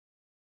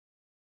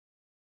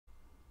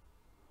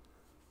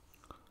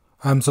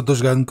I am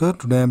Santosh Gankar.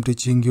 Today I am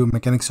teaching you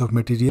mechanics of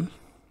material.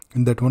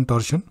 In that one,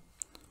 torsion.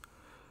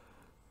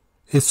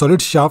 A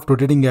solid shaft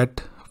rotating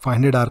at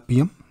 500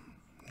 rpm.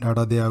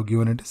 Data they have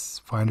given it is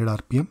 500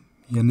 rpm.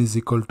 N is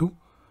equal to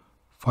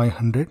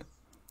 500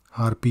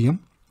 rpm.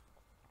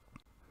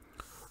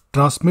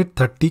 Transmit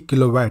 30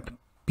 kilowatt.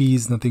 P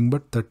is nothing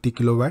but 30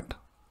 kilowatt.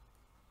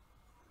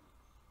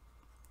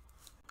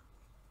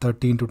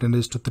 30 into 10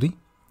 raised to 3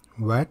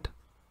 watt.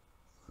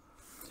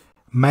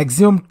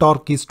 Maximum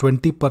torque is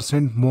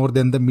 20% more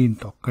than the mean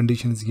torque.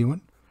 Condition is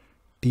given.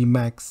 T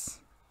max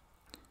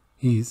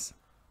is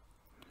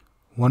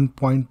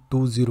 1.20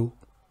 to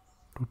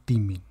T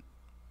mean.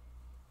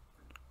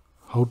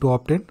 How to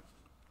obtain?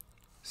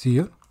 See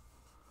here,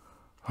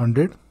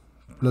 100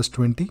 plus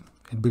 20,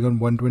 it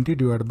becomes 120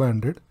 divided by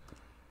 100.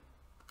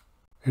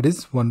 It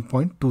is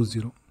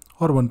 1.20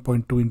 or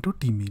 1.2 into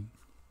T mean.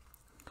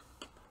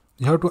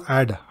 You have to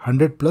add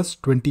 100 plus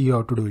 20, you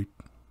have to do it.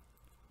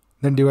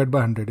 Then divide by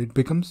 100, it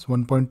becomes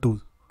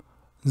 1.20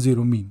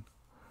 mean.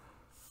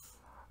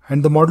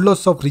 And the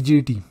modulus of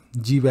rigidity,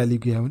 G value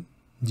given,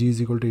 G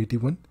is equal to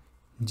 81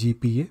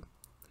 GPa,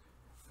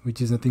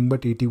 which is nothing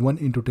but 81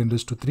 into 10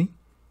 raised to 3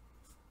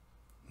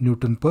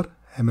 Newton per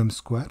mm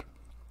square.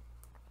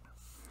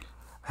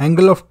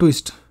 Angle of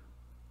twist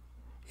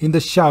in the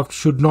shaft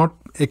should not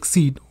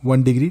exceed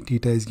 1 degree.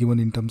 Theta is given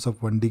in terms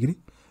of 1 degree.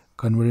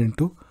 Converted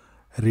into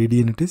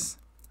radian, it is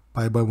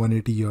pi by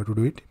 180. You have to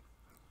do it.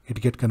 It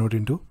get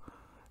converted into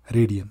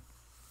radian.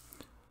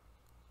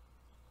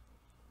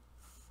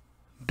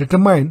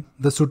 Determine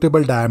the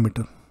suitable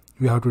diameter.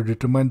 We have to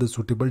determine the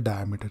suitable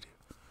diameter.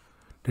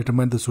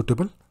 Determine the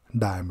suitable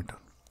diameter.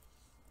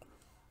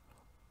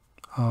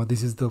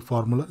 This is the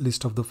formula,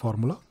 list of the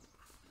formula.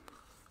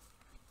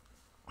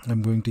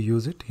 I'm going to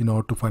use it in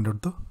order to find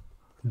out the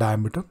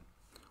diameter.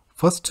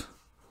 First,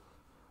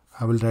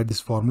 I will write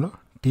this formula.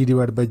 T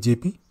divided by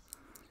Jp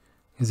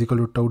is equal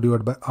to tau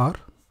divided by R,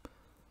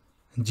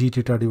 G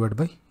theta divided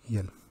by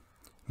L.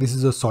 This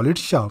is a solid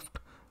shaft.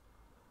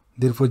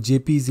 Therefore,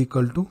 Jp is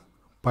equal to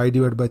pi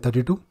divided by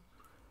 32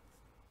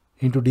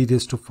 into d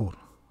raised to 4.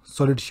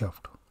 Solid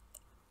shaft.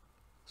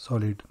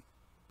 Solid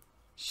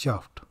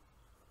shaft.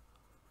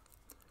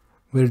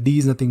 Where d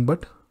is nothing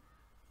but,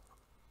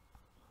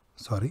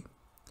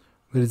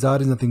 whereas R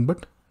is nothing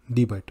but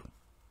d by 2.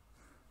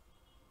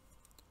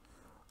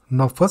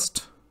 Now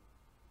first,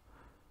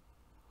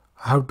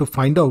 I have to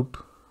find out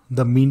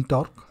the mean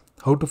torque.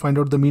 How to find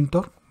out the mean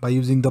torque? By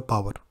using the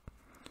power.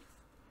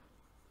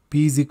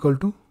 P is equal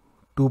to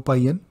 2 pi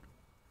n.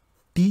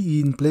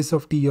 T, in place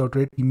of T you have to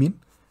write T mean,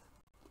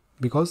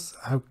 because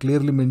I have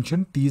clearly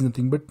mentioned T is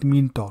nothing but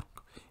mean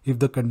torque if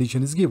the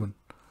condition is given.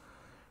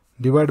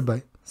 Divided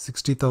by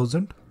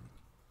 60,000.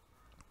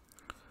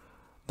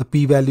 The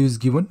P value is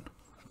given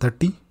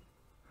 30.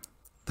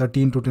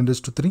 30 into 10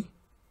 raised to 3.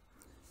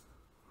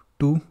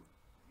 2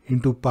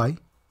 into pi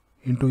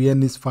into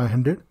n is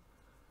 500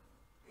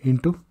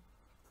 into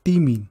T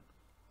mean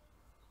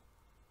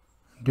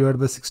divided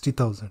by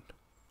 60,000.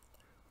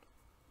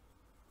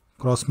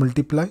 Cross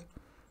multiply,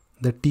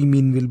 the T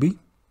mean will be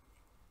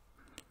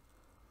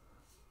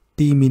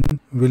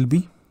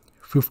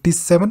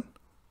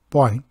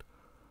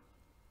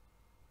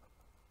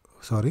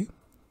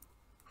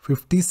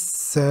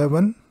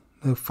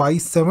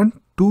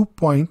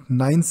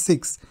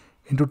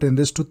into 10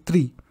 raised to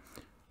 3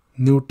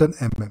 Newton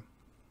mm.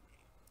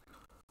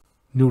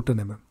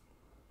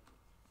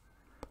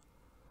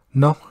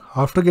 Now,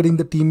 after getting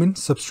the T mean,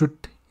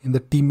 substitute in the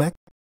T max.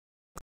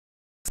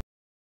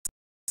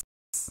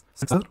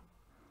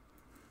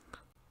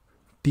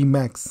 T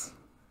max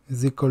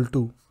is equal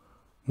to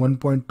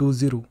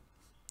 1.20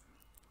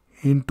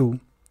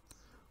 into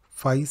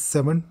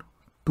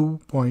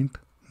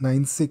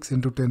 572.96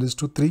 into 10 raised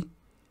to 3.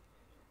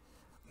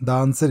 The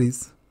answer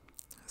is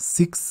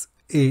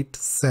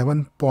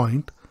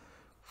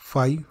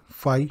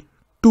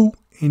 687.552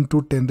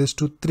 into 10 raised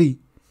to 3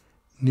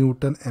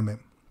 Newton mm.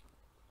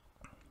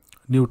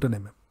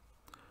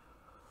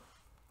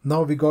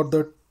 Now we got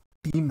the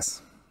T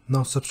max.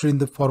 Now substitute in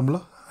the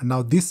formula, and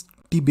now this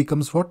T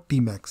becomes what?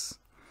 T max.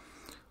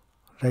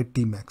 Right,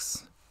 T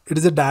max. It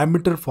is a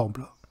diameter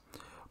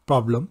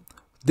problem.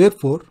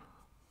 Therefore,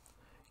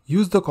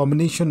 use the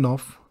combination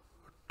of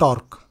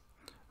torque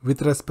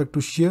with respect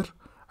to shear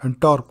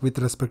and torque with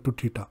respect to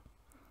theta.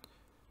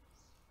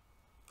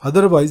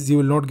 Otherwise, you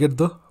will not get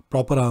the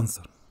proper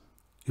answer.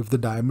 If the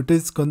diameter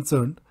is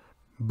concerned,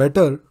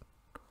 better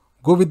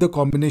go with the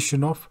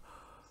combination of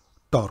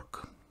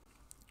torque.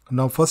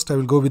 Now first I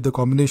will go with the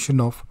combination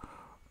of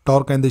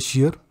torque and the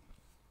shear.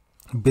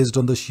 Based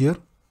on the shear,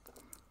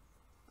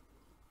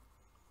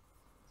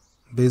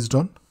 based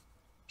on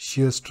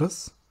shear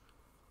stress,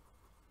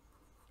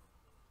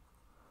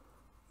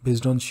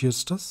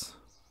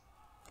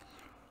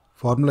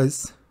 formula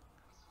is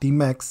T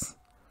max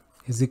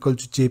is equal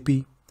to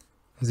Jp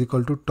is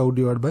equal to tau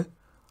divided by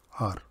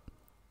R.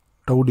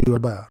 Tau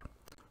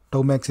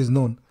max is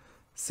known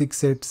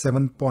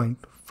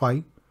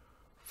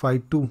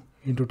 687.552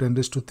 into 10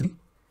 raised to 3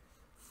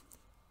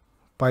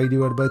 pi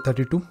divided by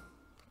 32.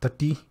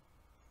 30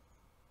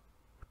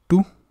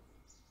 2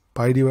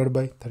 pi divided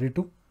by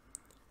 32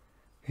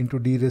 into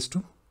d raised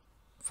to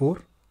 4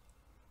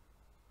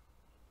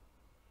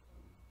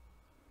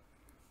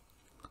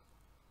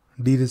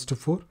 d raised to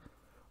 4.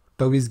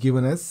 Tau is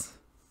given as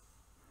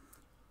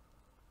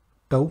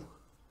tau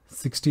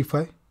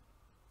 65.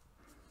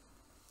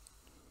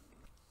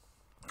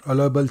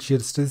 Allowable shear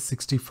stress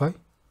 65.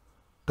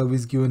 Tau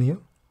is given here.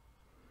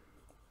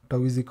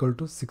 Tau is equal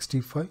to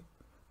 65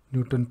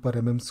 Newton per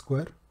mm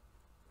square.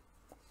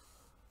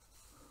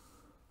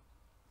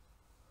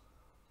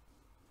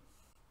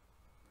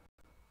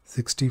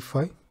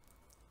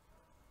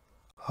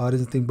 R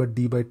is nothing but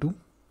d by 2.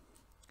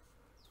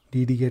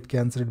 d get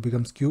cancelled, it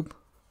becomes cube.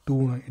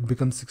 2 it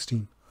becomes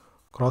 16.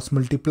 Cross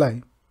multiply,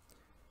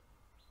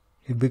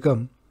 it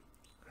become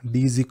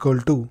d is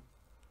equal to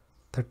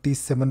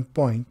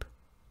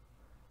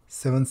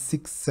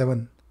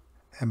 37.767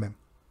 mm.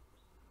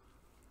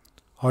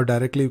 Or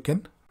directly you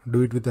can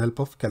do it with the help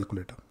of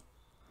calculator.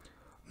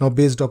 Now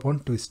based upon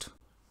twist.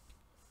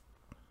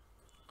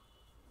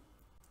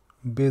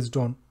 Based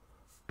on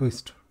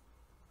twist.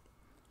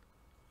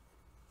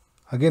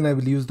 Again I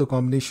will use the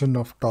combination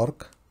of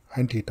torque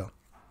and theta.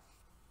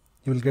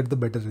 You will get the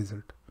better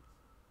result.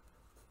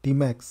 T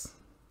max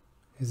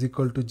is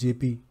equal to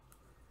Jp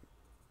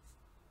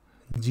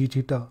g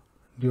theta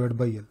divided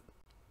by L.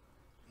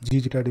 G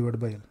theta divided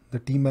by L. The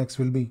T max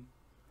will be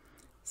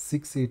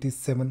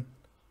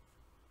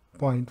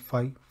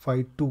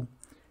 687.552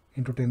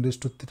 into 10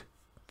 raised to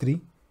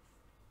 3.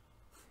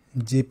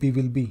 Jp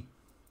will be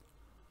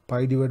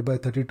pi divided by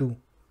 32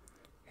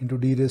 into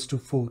d raised to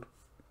 4.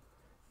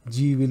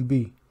 G will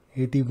be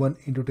 81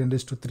 into 10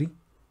 raised to 3.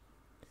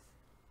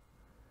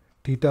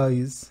 Theta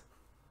is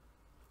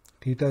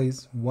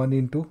 1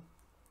 into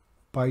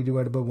pi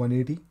divided by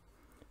 180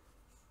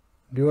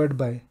 divided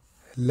by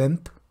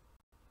length.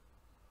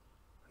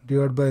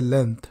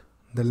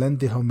 The length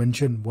they have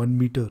mentioned 1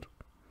 meter.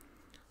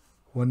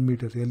 1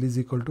 meter. L is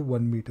equal to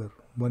 1 meter.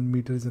 1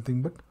 meter is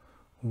nothing but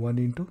 1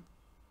 into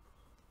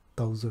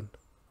 1000.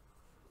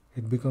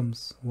 It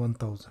becomes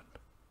 1000.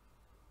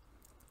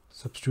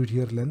 Substitute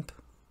here length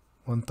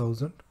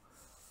 1000.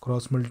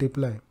 Cross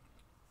multiply.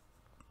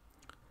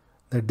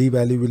 The d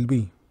value will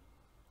be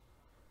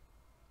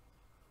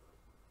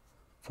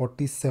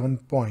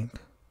 47.177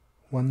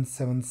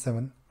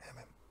 mm.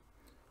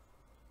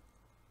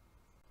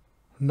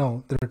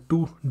 Now there are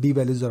two d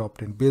values are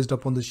obtained based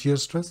upon the shear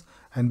stress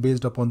and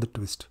based upon the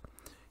twist.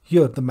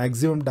 Here the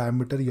maximum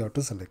diameter you have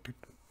to select it.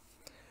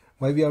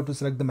 Why we have to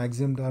select the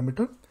maximum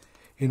diameter?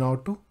 In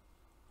order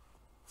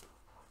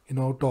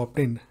to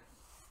obtain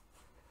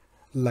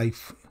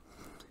life.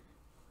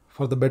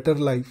 For the better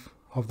life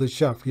of the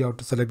shaft, you have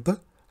to select the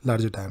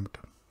larger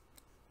diameter.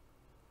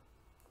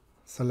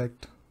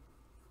 Select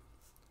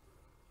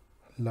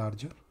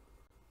larger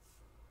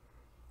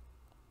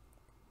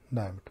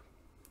diameter.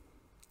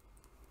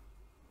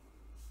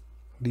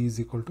 D is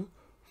equal to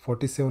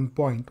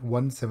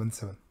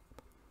 47.177.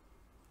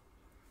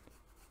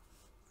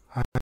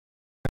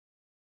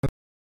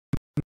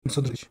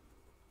 So